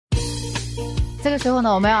这个时候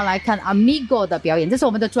呢，我们要来看 Amigo 的表演，这是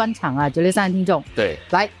我们的专场啊，963的听众。对，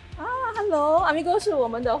来Hello，Amigo 是我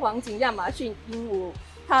们的黄景亚马逊鹦鹉，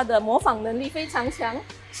它的模仿能力非常强，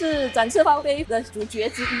是展翅高飞的主角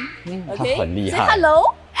之一。OK， 很厉害。Say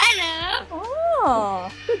hello。哦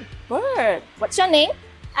 ，Good bird。What's your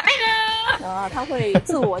name？Amigo。啊，他会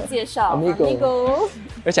自我介绍。Amigo。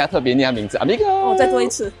而且还特别念他名字 Amigo。我再多一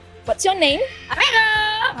次。What's your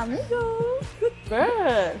name？Amigo。Good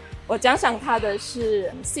bird。我奖赏他的是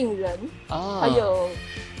杏仁，还有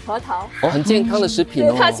核桃，很健康的食品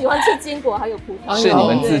哦。对，他喜欢吃坚果还有葡萄。是你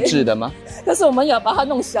们自制的吗？但是我们要把它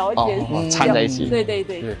弄小一点，掺在一起。对。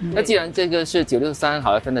那既然这个是963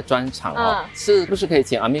好FM的专场哦，是不是可以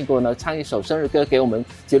请 Amigo 呢唱一首生日歌给我们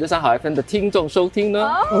963好FM的听众收听呢？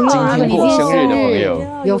今天过生日的朋友，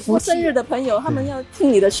有福生日的朋友，他们要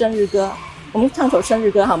听你的生日歌，我们唱首生日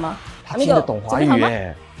歌好吗？他听得懂华语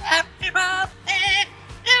耶。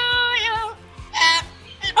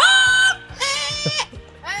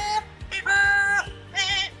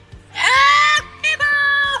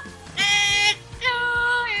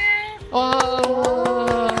哇，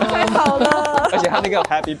太好了！而且他那个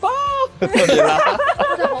Happy Birthday，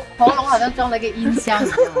 他的喉咙好像装了一个音箱一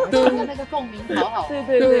样，那个共鸣好好。对。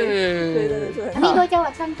Amigo 教我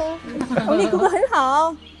唱歌，Amigo 很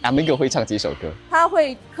好。Amigo 会唱几首歌？他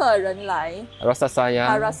会客人来 ，Rasa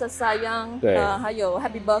Sayang， 对，还有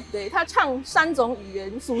Happy Birthday。他唱3种语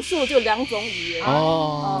言，数数就2种语言。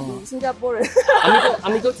比新加坡人。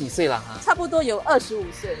Amigo 几岁了？差不多有25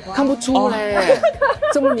岁了。看不出嘞，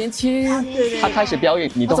这么年轻。对，他开始表演，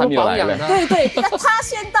你都还没有来了。对，他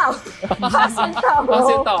先到，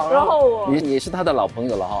然后我你也是他的老朋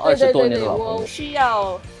友了哈，20多年的老朋友。我需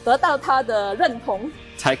要得到他的认同，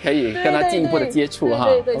才可以跟他进一步的接触哈。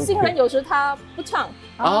对，新人有时他不唱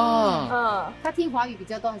他听华语比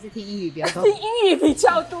较多还是听英语比较多？听英语比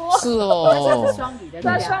较多。是哦，他是双语的，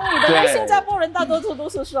他双语的，因为新加坡人大多数都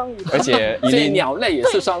是双语的，而且所以鸟类也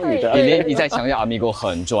是双语的。你一再强调 Amigo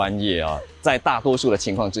很专业啊，在大多数的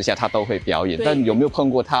情况之下他都会表演，但有没有碰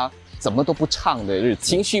过他怎么都不唱的日子，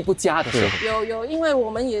情绪不佳的时候？有，因为我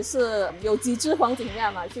们也是有几支黄景亚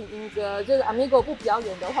马逊英歌，就是 Amigo 不表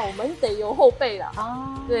演的话，我们得有后备了。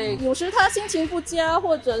对，有时他心情不佳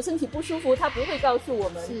或者身体不舒服，他不会告诉我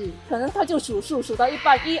们，可能他就数到一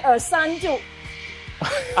半，1、2、3就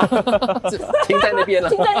停在那边了，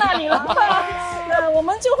停在那里了。我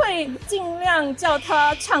们就会尽量叫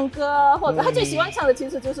他唱歌，或者他最喜欢唱的其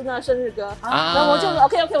实就是那生日歌。然后我就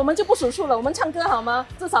OK， 我们就不数数了，我们唱歌好吗？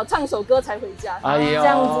至少唱首歌才回家。这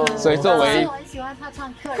样子。所以作为我很喜欢他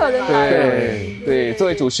唱客人来。对，作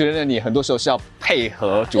为主持人的你，很多时候是要配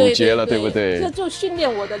合主角了，对不对？这就训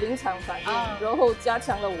练我的临场反应，然后加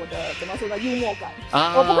强了我的怎么说呢，幽默感。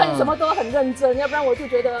我不可能什么都很认真，要不然我就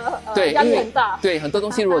觉得压力很大。对，很多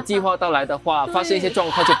东西如果计划到来的话，发生一些状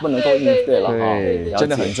况就不能够应对了。对，真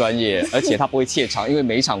的很专业，而且他不会怯场，因为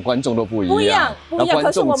每一场观众都不一样。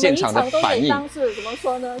观众现场的反应，当是怎么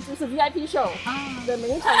说呢？就是 VIP show，对，每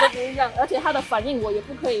一场都不一样，而且他的反应我也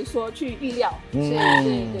不可以说去预料。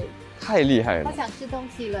对。太厉害了！他想吃东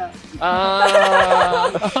西了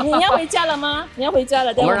你要回家了吗？你要回家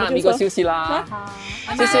了，我们让 Amigo 休息啦。好，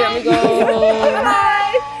谢谢 Amigo，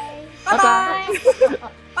 拜拜，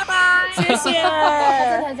谢谢。他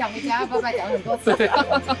真的讲回家，拜拜讲很多次。